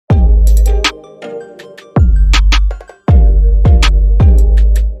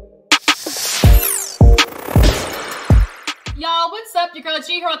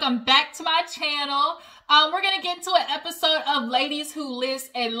G. Welcome back to my channel. We're going to get into an episode of Ladies Who List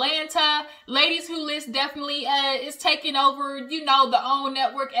Atlanta. Ladies Who List definitely is taking over, you know, the OWN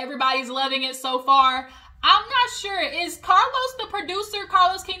network. Everybody's loving it so far. I'm not sure. Is Carlos the producer,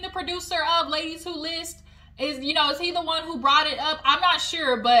 Carlos King the producer of Ladies Who List? Is he the one who brought it up? I'm not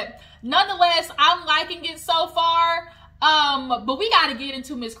sure, but nonetheless, I'm liking it so far. But we got to get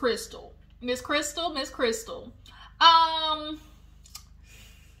into Miss Cristyl. Miss Cristyl.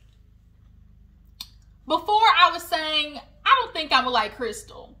 Before I was saying, I don't think I'm gonna like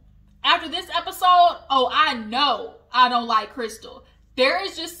Cristyl. After this episode, oh, I know I don't like Cristyl. There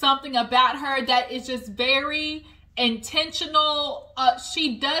is just something about her that is just very intentional.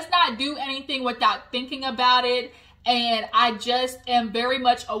 She does not do anything without thinking about it. And I just am very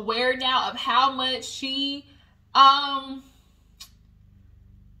much aware now of how much she, I'm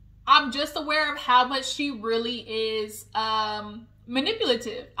just aware of how much she really is,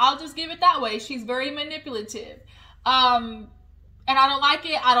 manipulative. I'll just give it that way. She's very manipulative. And I don't like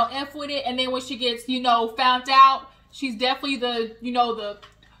it. I don't F with it. And then when she gets, found out, she's definitely the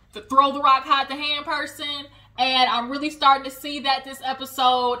throw the rock, hide the hand person. And I'm really starting to see that this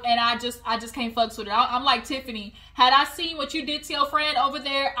episode, and I just can't fucks with it. I'm like Tiffani. Had I seen what you did to your friend over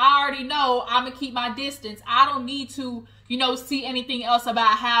there, I already know I'm gonna keep my distance. I don't need to, see anything else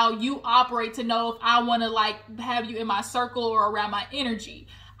about how you operate to know if I want to have you in my circle or around my energy.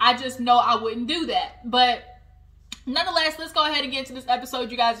 I just know I wouldn't do that. But nonetheless, let's go ahead and get into this episode,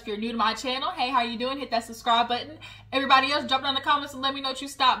 you guys. If you're new to my channel, hey, how you doing? Hit that subscribe button. Everybody else, drop down in the comments and let me know that you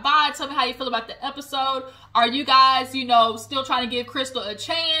stopped by. Tell me how you feel about the episode. Are you guys, still trying to give Cristyl a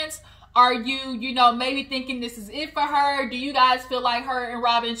chance? Are you, maybe thinking this is it for her? Do you guys feel like her and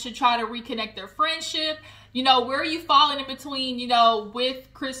Robin should try to reconnect their friendship? Where are you falling in between,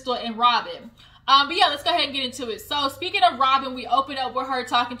 with Cristyl and Robin? But yeah, let's go ahead and get into it. So speaking of Robin, we open up with her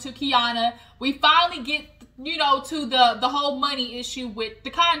talking to Kiana. We finally get to the whole money issue with the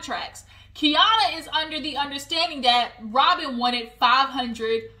contracts. Kiana is under the understanding that Robin wanted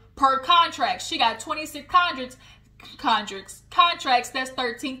 $500 per contract. She got 26 contracts. That's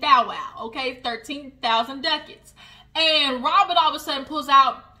 13,000, okay? 13,000 ducats. And Robin all of a sudden pulls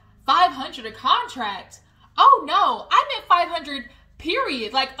out 500 a contract. Oh no, I meant 500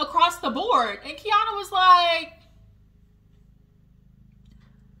 period, like across the board. And Kiana was like,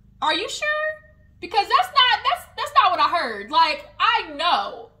 are you sure? Because that's not what I heard. Like, I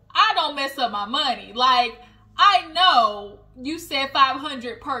know I don't mess up my money. Like, I know you said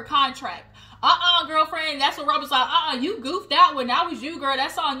 500 per contract. Girlfriend. That's what Robin's like, you goofed out when I was you, girl.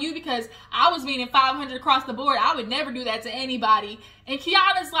 That's on you because I was meaning 500 across the board. I would never do that to anybody. And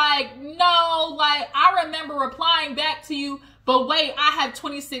Kiana's like, no, like, I remember replying back to you, but wait, I have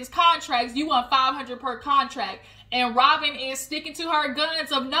 26 contracts. You want 500 per contract. And Robin is sticking to her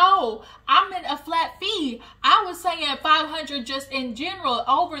guns of, no, I meant a flat fee. I was saying 500 just in general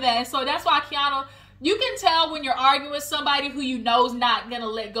over that. And so that's why Kiana, you can tell when you're arguing with somebody who you know is not going to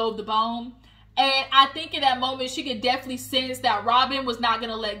let go of the bone. And I think in that moment, she could definitely sense that Robin was not going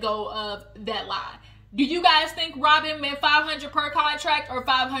to let go of that lie. Do you guys think Robin meant 500 per contract or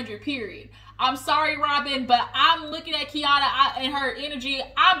 500 period? I'm sorry, Robin, but I'm looking at Kiana and her energy.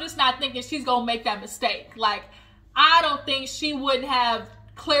 I'm just not thinking she's going to make that mistake. Like, I don't think she wouldn't have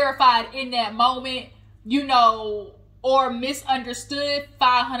clarified in that moment, or misunderstood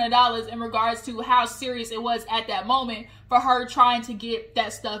 $500 in regards to how serious it was at that moment for her trying to get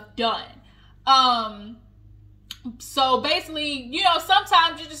that stuff done. So basically,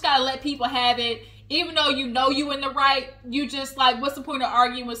 sometimes you just gotta let people have it. Even though you in the right, you just like, what's the point of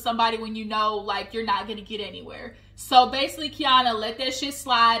arguing with somebody when like you're not gonna get anywhere? So basically, Kiana let that shit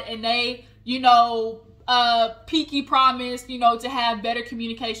slide, and they, Peaky promised, to have better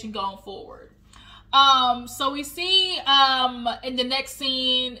communication going forward. So we see, in the next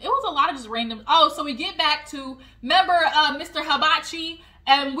scene, it was a lot of just random. Oh, so we get back to, remember, Mr. Hibachi,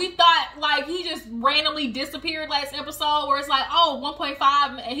 and we thought, like, he just randomly disappeared last episode, where it's like, oh,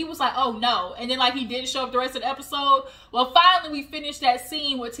 1.5, and he was like, oh, no. And then, like, he didn't show up the rest of the episode. Well, finally, we finished that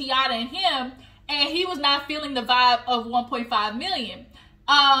scene with Tiana and him, and he was not feeling the vibe of 1.5 million.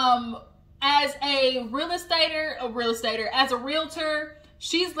 As a as a realtor,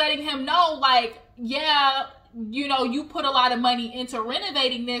 she's letting him know, like, yeah, you put a lot of money into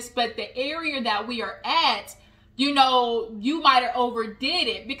renovating this, but the area that we are at, you might have overdid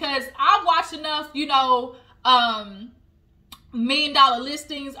it. Because I've watched enough, $1 million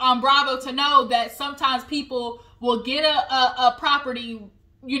listings on Bravo to know that sometimes people will get a property,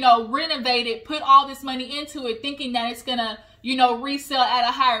 renovate it, put all this money into it, thinking that it's gonna, resell at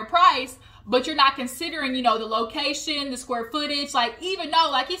a higher price. but you're not considering, you know, the location, the square footage. Like, even though,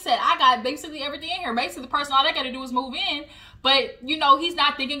 like he said, I got basically everything in here. Basically, the person, all they got to do is move in. But, you know, he's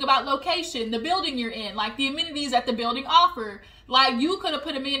not thinking about location, the building you're in, like the amenities that the building offer. Like, you could have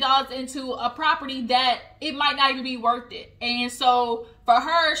put $1 million into a property that it might not even be worth it. And so for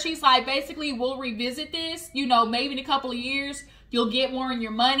her, she's like, basically, we'll revisit this, you know, maybe in a couple of years, you'll get more in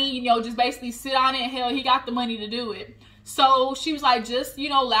your money, you know, just basically sit on it. Hell, he got the money to do it. So she was like, just, you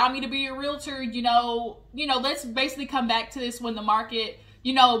know, allow me to be your realtor, you know, let's basically come back to this when the market,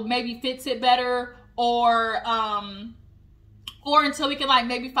 you know, maybe fits it better, or until we can, like,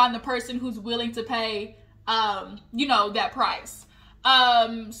 maybe find the person who's willing to pay, you know, that price.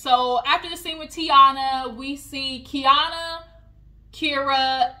 So after the scene with Tiana, we see Kiana,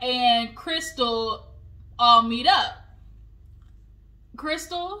 Kira, and Cristyl all meet up.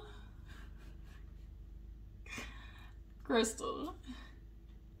 Cristyl,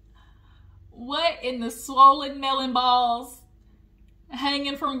 what in the swollen melon balls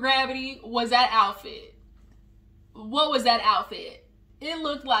hanging from gravity was that outfit? What was that outfit? It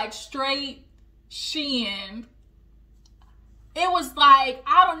looked like straight Shein. It was like,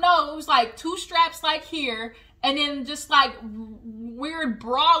 I don't know, it was like 2 straps like here, and then just like weird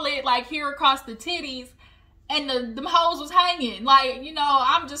bralette like here across the titties, and them hoes was hanging. Like, you know,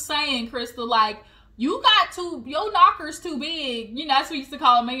 I'm just saying, Cristyl, like, you got your knockers too big. You know, that's what we used to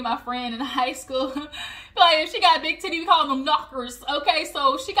call me and my friend in high school. Like, if she got big titty, we call them knockers. Okay,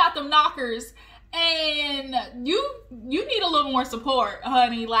 so she got them knockers. And you need a little more support,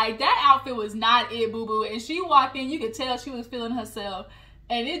 honey. Like, that outfit was not it, boo-boo. And she walked in, you could tell she was feeling herself.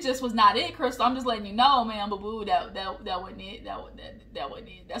 And it just was not it, Cristyl. I'm just letting you know, man, boo-boo, that wasn't it. That wasn't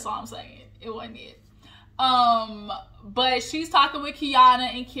it. That's all I'm saying. It wasn't it. But she's talking with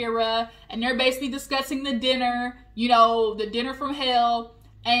Kiana and Kira, and they're basically discussing the dinner, you know, the dinner from hell.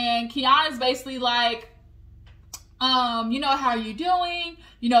 And Kiana's basically like, you know, how are you doing?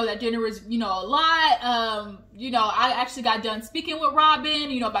 You know, that dinner was, you know, a lot. You know, I actually got done speaking with Robin,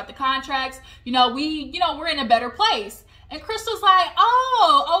 you know, about the contracts. You know, we're in a better place. And Crystyl's like,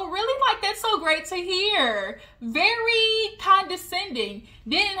 oh, really? Like, that's so great to hear. Very condescending.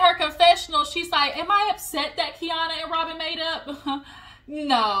 Then in her confessional, she's like, am I upset that Kiana and Robin made up?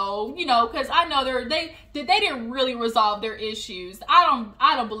 No, you know, because I know they didn't really resolve their issues. I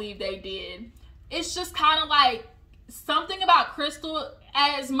don't believe they did. It's just kind of like something about Cristyl,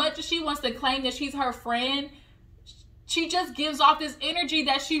 as much as she wants to claim that she's her friend, she just gives off this energy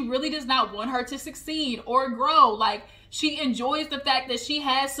that she really does not want her to succeed or grow. Like, she enjoys the fact that she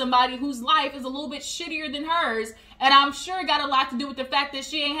has somebody whose life is a little bit shittier than hers. And I'm sure it got a lot to do with the fact that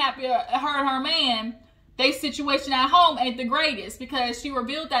she ain't happy, her and her man, their situation at home ain't the greatest, because she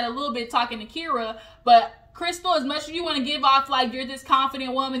revealed that a little bit talking to Kira. But Cristyl, as much as you want to give off like you're this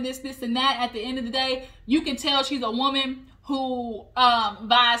confident woman, this and that, at the end of the day, you can tell she's a woman who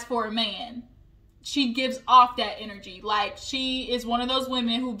vies for a man. She gives off that energy. Like, she is one of those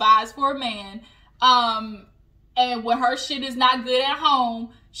women who vies for a man. And when her shit is not good at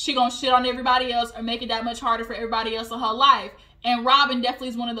home, she gonna shit on everybody else or make it that much harder for everybody else in her life. And Robin definitely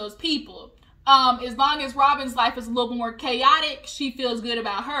is one of those people. As long as Robin's life is a little more chaotic, she feels good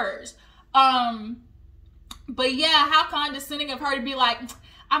about hers. But yeah, how condescending of her to be like,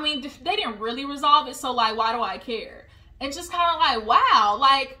 I mean, they didn't really resolve it, so like, why do I care? And just kind of like, wow,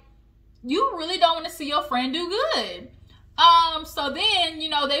 like, you really don't want to see your friend do good. So then, you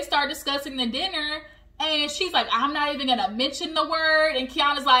know, they start discussing the dinner, and she's like, I'm not even gonna mention the word. And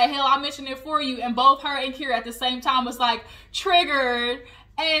Kiana's like, hell, I'll mention it for you. And both her and Kira at the same time was like, triggered.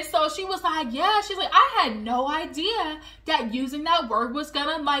 And so she was like, yeah, she's like, I had no idea that using that word was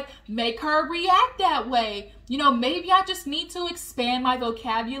gonna like make her react that way. You know, maybe I just need to expand my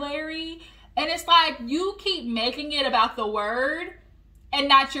vocabulary. And it's like, you keep making it about the word and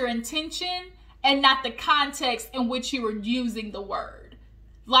not your intention and not the context in which you were using the word.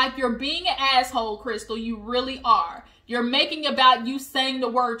 Like, you're being an asshole, Cristyl. You really are. You're making about you saying the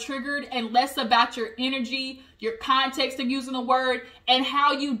word triggered and less about your energy, your context of using the word, and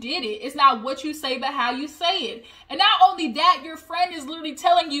how you did it. It's not what you say, but how you say it. And not only that, your friend is literally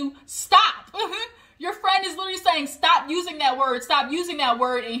telling you, stop. Your friend is literally saying, stop using that word. Stop using that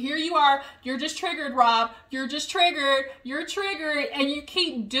word. And here you are. You're just triggered, Rob. You're just triggered. You're triggered. And you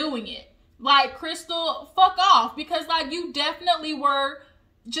keep doing it. Like, Cristyl, fuck off. Because, like, you definitely were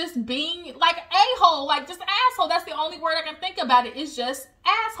just being like a-hole, like just asshole. That's the only word I can think about it, is just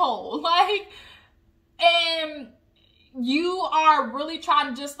asshole. Like, and you are really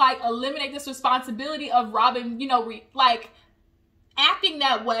trying to just like eliminate this responsibility of Robin, you know, like acting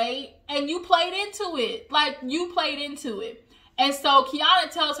that way, and you played into it. Like, you played into it. And so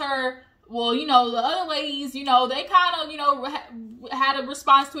Kiana tells her, well, you know, the other ladies, you know, they kind of, you know, had a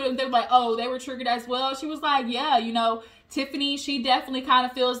response to it. And they were like, oh, they were triggered as well. She was like, yeah, you know, Tiffany, she definitely kind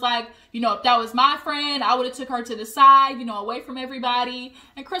of feels like, you know, if that was my friend, I would have took her to the side, you know, away from everybody.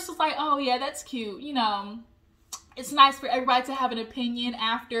 And Crystyl's like, oh, yeah, that's cute. You know, it's nice for everybody to have an opinion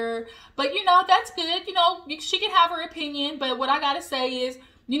after. But, you know, that's good. You know, she can have her opinion. But what I got to say is,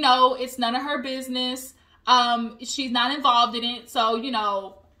 you know, it's none of her business. She's not involved in it. So, you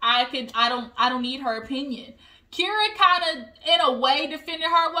know, I don't need her opinion. Kira kind of, in a way, defended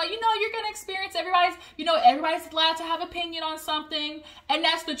her. Well, you know, you're going to experience everybody's allowed to have opinion on something. And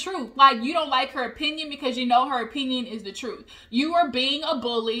that's the truth. Like, you don't like her opinion because you know her opinion is the truth. You are being a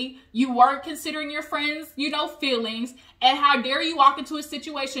bully. You weren't considering your friends', you know, feelings. And how dare you walk into a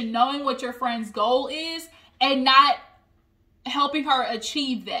situation knowing what your friend's goal is and not helping her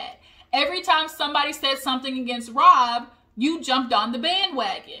achieve that. Every time somebody said something against Rob, you jumped on the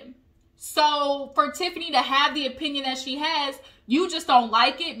bandwagon. So for Tiffany to have the opinion that she has, you just don't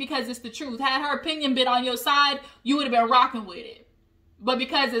like it because it's the truth. Had her opinion been on your side, you would have been rocking with it. But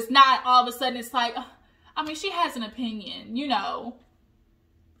because it's not, all of a sudden it's like, I mean, she has an opinion, you know.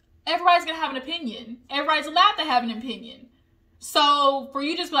 Everybody's going to have an opinion. Everybody's allowed to have an opinion. So for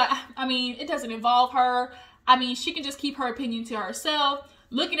you just be like, I mean, it doesn't involve her. I mean, she can just keep her opinion to herself.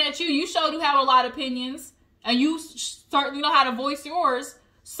 Looking at you, you sure do have a lot of opinions. And you certainly know how to voice yours.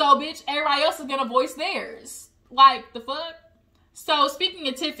 So, bitch, everybody else is going to voice theirs. Like, the fuck? So, speaking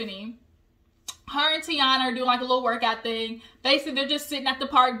of Tiffany, her and Tiana are doing like a little workout thing. Basically, they're just sitting at the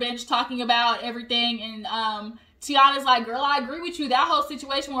park bench talking about everything. And Tiana's like, girl, I agree with you. That whole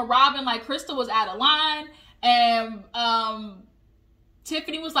situation where Robin, like, Cristyl was out of line. And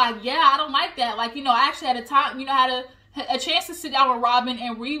Tiffany was like, yeah, I don't like that. Like, you know, I actually had a time, you know, had a chance to sit down with Robin,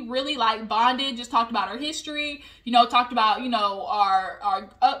 and we really like bonded, just talked about our history, you know, talked about, you know, our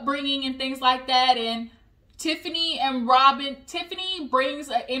upbringing and things like that. And Tiffany brings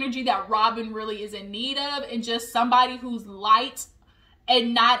an energy that Robin really is in need of, and just somebody who's light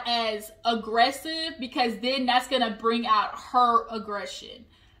and not as aggressive, because then that's going to bring out her aggression.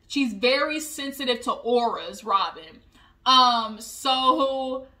 She's very sensitive to auras, Robin.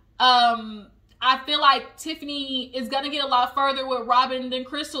 I feel like Tiffany is going to get a lot further with Robin than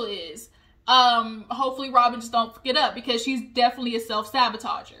Cristyl is. Hopefully Robin just don't get up, because she's definitely a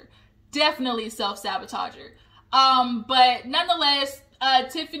self-sabotager. Definitely a self-sabotager. But nonetheless,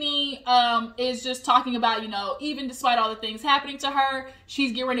 Tiffany is just talking about, you know, even despite all the things happening to her,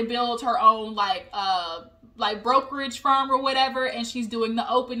 she's getting ready to build her own, like brokerage firm or whatever, and she's doing the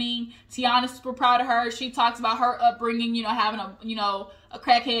opening. Tiana's super proud of her. She talks about her upbringing, you know, having a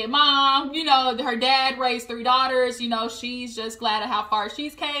crackhead mom, you know, her dad raised 3 daughters, you know, she's just glad of how far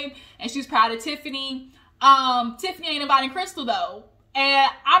she's came, and she's proud of Tiffany. Tiffany ain't inviting Cristyl though, and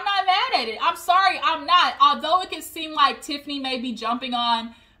I'm not mad at it. I'm sorry, I'm not. Although it can seem like Tiffany may be jumping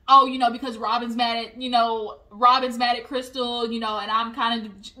on, oh, you know, because Robin's mad at Cristyl, you know, and I'm kind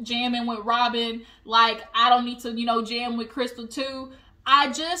of jamming with Robin, like, I don't need to, you know, jam with Cristyl too.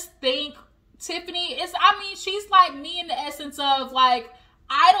 I just think Tiffany is, I mean, she's like me in the essence of, like,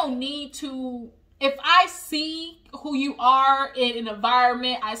 I don't need to, if I see who you are in an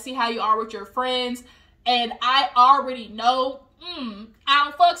environment, I see how you are with your friends, and I already know, I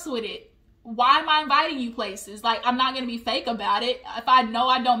don't fucks with it. Why am I inviting you places? Like, I'm not going to be fake about it. If I know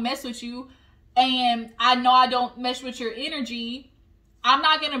I don't mess with you, and I know I don't mesh with your energy, I'm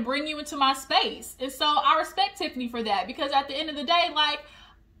not going to bring you into my space. And so I respect Tiffany for that, because at the end of the day, like,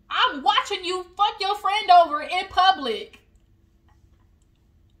 I'm watching you fuck your friend over in public.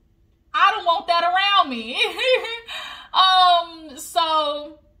 I don't want that around me.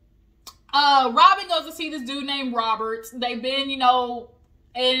 Robin goes to see this dude named Robert. They've been, you know,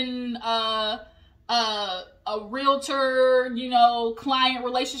 in a realtor, you know, client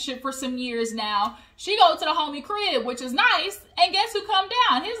relationship for some years now. She goes to the homie crib, which is nice. And guess who come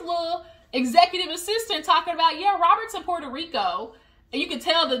down? His little executive assistant talking about, yeah, Robert's in Puerto Rico. And you can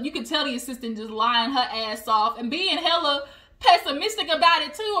tell the assistant just lying her ass off and being hella pessimistic about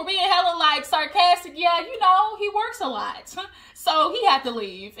it too, or being hella like sarcastic. Yeah, you know, he works a lot, so he had to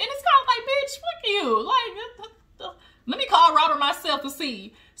leave. And it's kind of like, bitch, fuck you. Like, let me call Robert myself to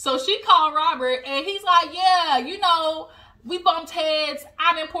see. So she called Robert, and he's like, yeah, you know, we bumped heads.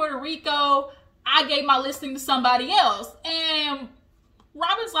 I'm in Puerto Rico. I gave my listing to somebody else. And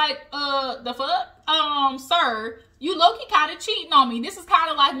Robin's like, the fuck? Sir, you low-key kind of cheating on me. This is kind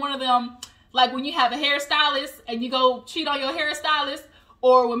of like one of them, like when you have a hairstylist and you go cheat on your hairstylist,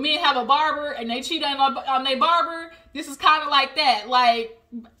 or when men have a barber and they cheat on their barber. This is kind of like that. Like,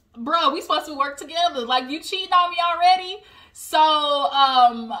 bro, we supposed to work together. Like, you cheating on me already? So,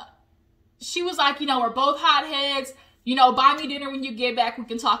 she was like, you know, we're both hotheads. You know, buy me dinner when you get back. We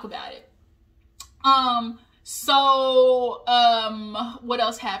can talk about it. What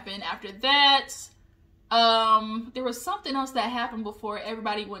else happened after that? There was something else that happened before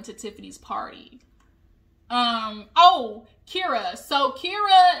everybody went to Tiffany's party. Oh, Kira. So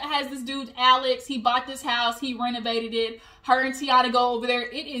Kira has this dude, Alex. He bought this house. He renovated it. Her and Tiana go over there.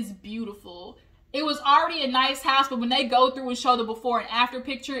 It is beautiful. It was already a nice house, but when they go through and show the before and after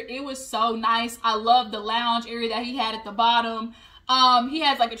picture, it was so nice. I love the lounge area that he had at the bottom. He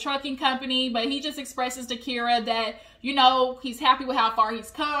has like a trucking company, but he just expresses to Kira that, you know, he's happy with how far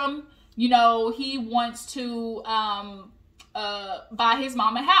he's come. You know, he wants to buy his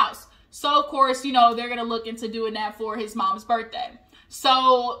mom a house. So, of course, you know, they're going to look into doing that for his mom's birthday.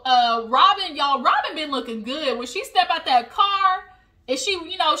 So, Robin, y'all, Robin been looking good. When she step out that car and she,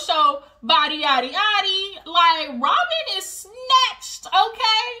 you know, show body, yaddy, yaddy, like, Robin is snatched,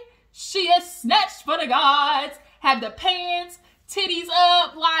 okay? She is snatched for the gods. Have the pants, titties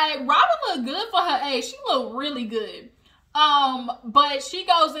up. Like, Robin look good for her age. She look really good. But she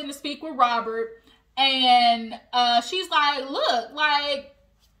goes in to speak with Robert, and she's like, look, like,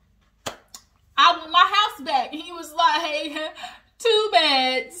 I want my house back. He was like, too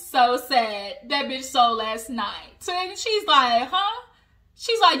bad, so sad. That bitch sold last night. So she's like, huh?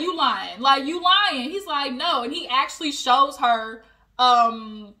 She's like, you lying. Like, you lying. He's like, no. And he actually shows her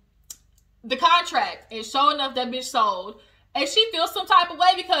the contract. And sure enough, that bitch sold. And she feels some type of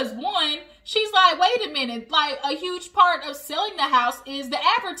way because, one, she's like, wait a minute. Like, a huge part of selling the house is the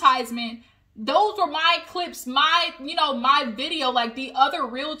advertisement. Those were my clips, my, you know, my video. Like, the other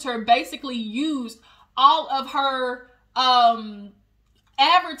realtor basically used all of her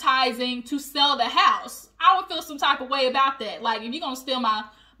advertising to sell the house. I would feel some type of way about that. Like, if you're gonna steal my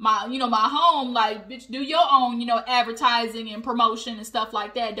you know, my home, like, bitch, do your own, you know, advertising and promotion and stuff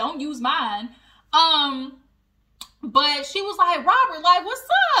like that. Don't use mine. But she was like, Robert, like, what's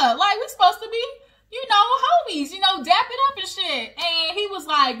up? Like, we supposed to be, you know, homies, you know, dap it up and shit. And he was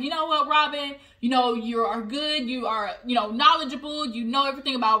like, you know what, Robin, you know, you are good. You are, you know, knowledgeable. You know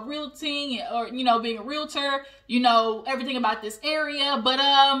everything about realting or, you know, being a realtor, you know, everything about this area. But,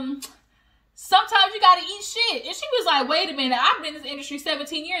 sometimes you gotta eat shit. And she was like, wait a minute, I've been in this industry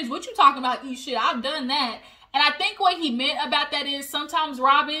 17 years. What you talking about eat shit? I've done that. And I think what he meant about that is sometimes,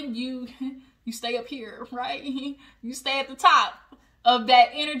 Robin, you stay up here, right? You stay at the top of that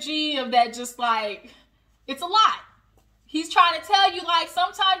energy, of that just like, it's a lot. He's trying to tell you, like,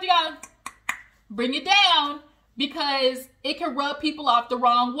 sometimes you gotta bring it down because it can rub people off the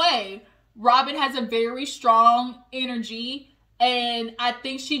wrong way. Robin has a very strong energy, and I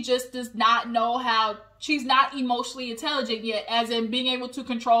think she just does not know how, she's not emotionally intelligent yet, as in being able to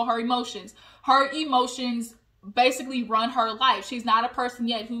control her emotions. Her emotions basically run her life. She's not a person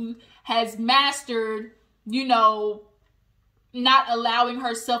yet who has mastered, you know, not allowing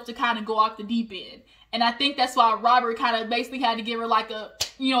herself to kind of go off the deep end. And I think that's why Robert kind of basically had to give her like a,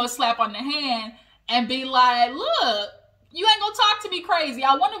 you know, a slap on the hand and be like, look, you ain't gonna talk to me crazy.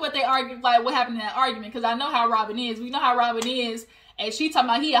 I wonder what they argued, like what happened in that argument, because I know how Robin is. We know how Robin is, and she talking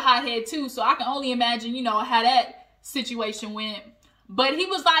about he a hothead too, so I can only imagine, you know, how that situation went. But he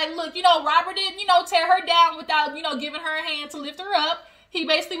was like, look, you know, Robert didn't, you know, tear her down without, you know, giving her a hand to lift her up. He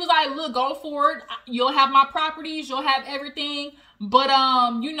basically was like, look, go forward. You'll have my properties. You'll have everything. But,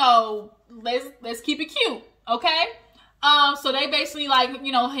 you know, let's keep it cute. Okay. So they basically like,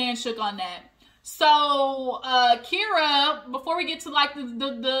 you know, handshook on that. So, Kira, before we get to like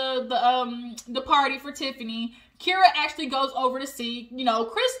the party for Tiffany, Kira actually goes over to see, you know,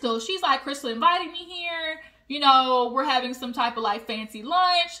 Cristyl. She's like, Cristyl invited me here. You know, we're having some type of like fancy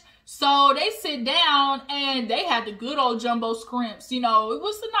lunch. So they sit down and they had the good old jumbo scrimps. You know, it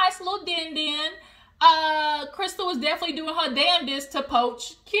was a nice little din-din. Cristyl was definitely doing her damnedest to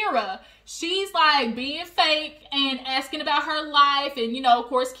poach Kira. She's like being fake and asking about her life. And, you know, of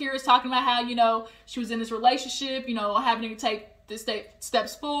course, Kira's talking about how, you know, she was in this relationship, you know, having to take the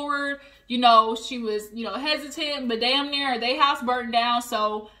steps forward. You know, she was, you know, hesitant, but damn near their house burned down.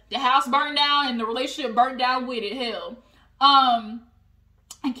 So the house burned down and the relationship burned down with it. Hell.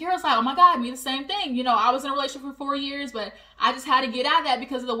 And Kira's like, oh my God, me the same thing. You know, I was in a relationship for 4 years, but I just had to get out of that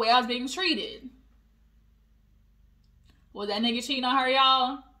because of the way I was being treated. Was that nigga cheating on her,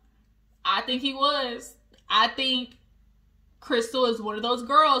 y'all? I think he was. I think Cristyl is one of those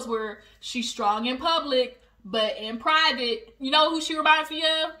girls where she's strong in public, but in private, you know who she reminds me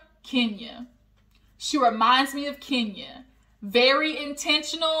of? Kenya. She reminds me of Kenya. Very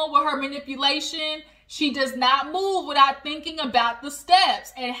intentional with her manipulation. She does not move without thinking about the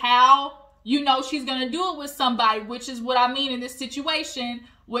steps and how, you know, she's going to do it with somebody, which is what I mean in this situation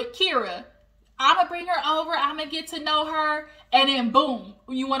with Kira. I'm going to bring her over. I'm going to get to know her. And then boom,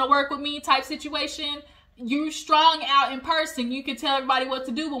 you want to work with me type situation. You strong out in person. You can tell everybody what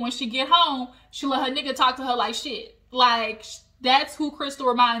to do. But when she get home, she let her nigga talk to her like shit. Like, that's who Cristyl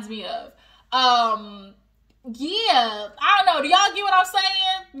reminds me of. Yeah, I don't know. Do y'all get what I'm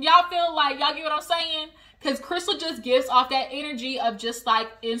saying? Y'all feel like y'all get what I'm saying? Because Cristyl just gives off that energy of just like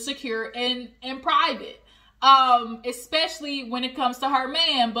insecure and private. Especially when it comes to her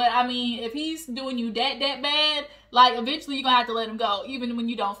man. But I mean, if he's doing you that bad, like eventually you're gonna have to let him go, even when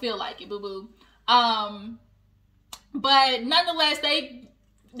you don't feel like it, boo-boo. But nonetheless,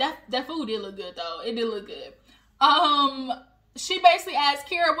 that food did look good though. It did look good. She basically asked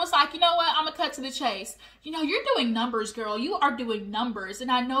Kira, was like, you know what, I'm gonna cut to the chase. You know, you're doing numbers, girl. You are doing numbers.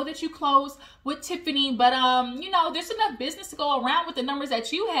 And I know that you close with Tiffani, but you know, there's enough business to go around with the numbers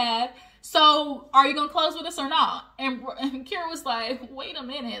that you have. So are you gonna close with us or not? And Kira was like, wait a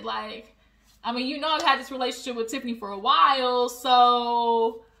minute. Like, I mean, you know, I've had this relationship with Tiffani for a while.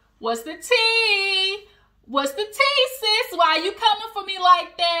 So what's the tea? What's the tea, sis? Why are you coming for me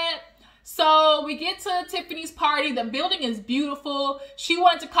like that? So we get to Tiffani's party. The building is beautiful. She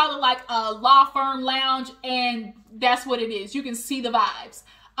wanted to call it like a law firm lounge, and that's what it is. You can see the vibes.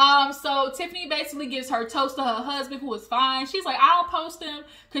 So Tiffani basically gives her toast to her husband, who is fine. She's like, I don't post him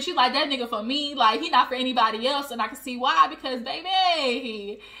because she's like, that nigga for me. Like, he not for anybody else. And I can see why, because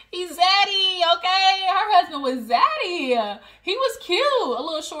baby, he's zaddy, okay? Her husband was zaddy. He was cute. A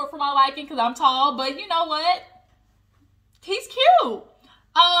little short for my liking because I'm tall, but you know what? He's cute.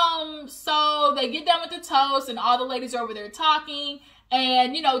 So they get done with the toast and all the ladies are over there talking.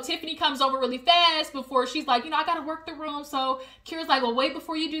 And, you know, Tiffani comes over really fast before she's like, you know, I got to work the room. So Kira's like, well, wait,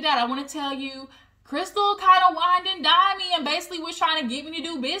 before you do that, I want to tell you, Cristyl kind of wined and dined me and basically was trying to get me to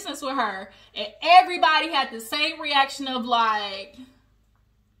do business with her. And everybody had the same reaction of like,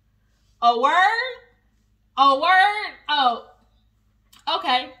 a word? A word? Oh,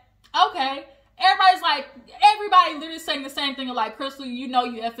 okay. Okay. Everybody literally saying the same thing of like, Cristyl, you know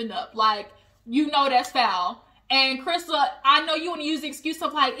you effing up. Like, you know that's foul. And Cristyl, I know you want to use the excuse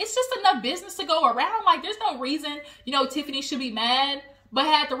of like, it's just enough business to go around. Like, there's no reason, you know, Tiffani should be mad. But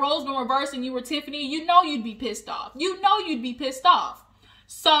had the roles been reversed and you were Tiffani, you know you'd be pissed off. You know you'd be pissed off.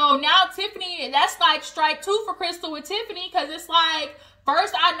 So now Tiffani, that's like strike 2 for Cristyl with Tiffani. Because it's like,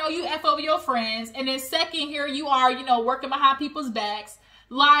 first, I know you F over your friends. And then second, here you are, you know, working behind people's backs.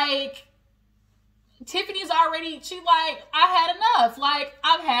 Like, Tiffani's already, she like, I had enough. Like,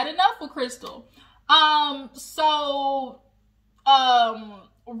 I've had enough with Cristyl.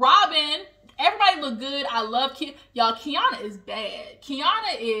 Robin, everybody look good. I love y'all. Kiana is bad.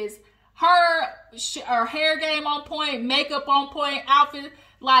 Kiana is her hair game on point, makeup on point, outfit,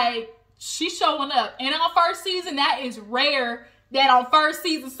 like she's showing up. And on first season, that is rare that on first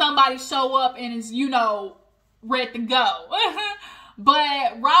season somebody show up and is, you know, ready to go.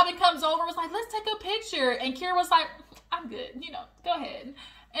 But Robin comes over, was like, let's take a picture. And Kira was like, I'm good, you know, go ahead.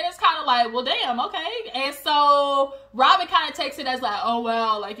 And it's kind of like, well, damn, okay. And so Robin kind of takes it as like, oh,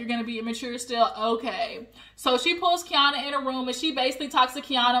 well, like, you're going to be immature still? Okay. So she pulls Kiana in a room and she basically talks to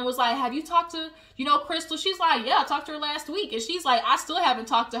Kiana and was like, have you talked to, you know, Cristyl? She's like, yeah, I talked to her last week. And she's like, I still haven't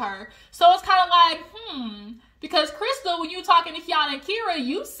talked to her. So it's kind of like, because Cristyl, when you were talking to Kiana and Kira,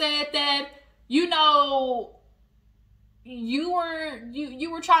 you said that, you know, you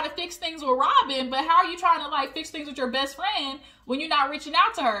were trying to fix things with Robin, but how are you trying to like fix things with your best friend when you're not reaching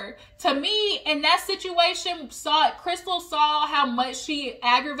out to her? To me, in that situation, Cristyl saw how much she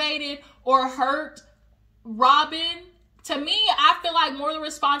aggravated or hurt Robin. To me, I feel like more of the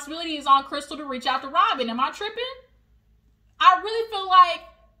responsibility is on Cristyl to reach out to Robin. Am I tripping? I really feel like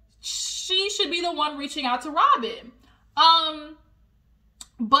she should be the one reaching out to Robin.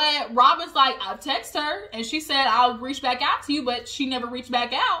 But Robin's like, I've texted her, and she said, I'll reach back out to you, but she never reached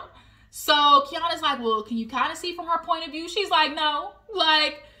back out. So Kiana's like, well, can you kind of see from her point of view? She's like, no.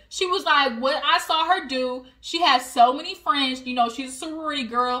 Like, she was like, what I saw her do, she has so many friends. You know, she's a sorority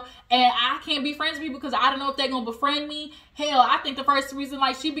girl, and I can't be friends with people because I don't know if they're going to befriend me. Hell, I think the first reason,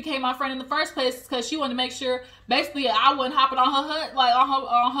 like, she became my friend in the first place is because she wanted to make sure, basically, I wasn't hopping on her, like,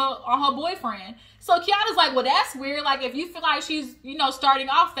 on her boyfriend. So Kiana's like, well, that's weird. Like, if you feel like she's, you know, starting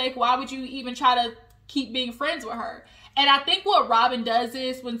off fake, why would you even try to keep being friends with her? And I think what Robin does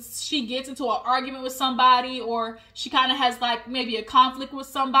is when she gets into an argument with somebody or she kind of has like maybe a conflict with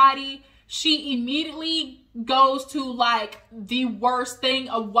somebody, she immediately goes to like the worst thing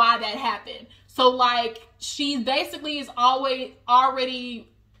of why that happened. So like she basically is always already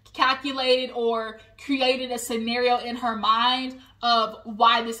calculated or created a scenario in her mind of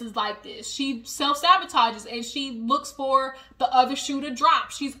why this is like this. She self-sabotages and she looks for the other shoe to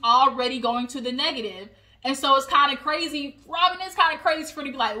drop. She's already going to the negative. And so it's kind of crazy. Robin is kind of crazy for her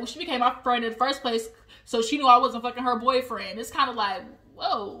to be like, well, she became my friend in the first place, so she knew I wasn't fucking her boyfriend. It's kind of like,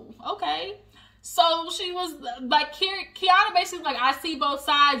 whoa, okay. So she was like, Kiana basically like, I see both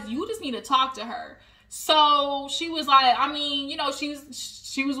sides. You just need to talk to her. So she was like, I mean, you know, she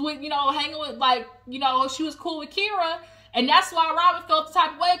was with, you know, hanging with, like, you know, she was cool with Kira. And that's why Robin felt the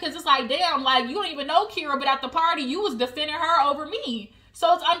type of way, because it's like, damn, like, you don't even know Kira, but at the party, you was defending her over me.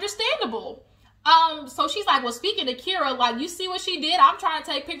 So it's understandable. So she's like, well, speaking to Kira, like, you see what she did? I'm trying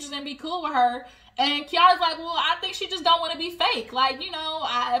to take pictures and be cool with her. And Kiana's like, well, I think she just don't want to be fake. Like, you know,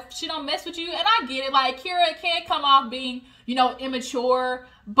 if she don't mess with you, and I get it. Like, Kira can come off being, you know, immature,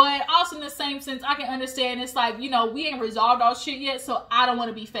 but also in the same sense, I can understand it's like, you know, we ain't resolved all shit yet, so I don't want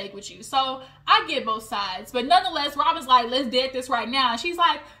to be fake with you. So I get both sides, but nonetheless, Robin's like, let's dead this right now. And she's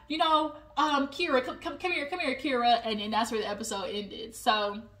like, you know, Kira, come here, Kira. And then that's where the episode ended.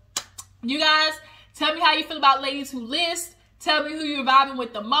 So you guys, tell me how you feel about ladies who list. Tell me who you're vibing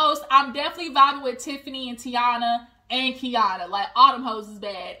with the most. I'm definitely vibing with Tiffani and Tiana and Kiana. Like, all them hoes is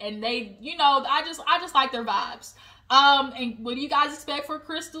bad. And they, you know, I just like their vibes. And what do you guys expect for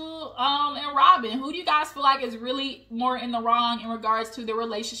Cristyl and Robin? Who do you guys feel like is really more in the wrong in regards to the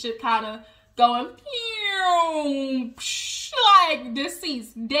relationship kind of going, like,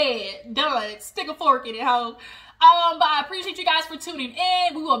 deceased, dead, done, stick a fork in it, ho. But I appreciate you guys for tuning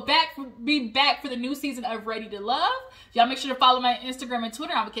in. We will be back for the new season of Ready to Love. Y'all make sure to follow my Instagram and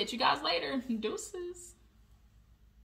Twitter. I'm gonna catch you guys later. Deuces.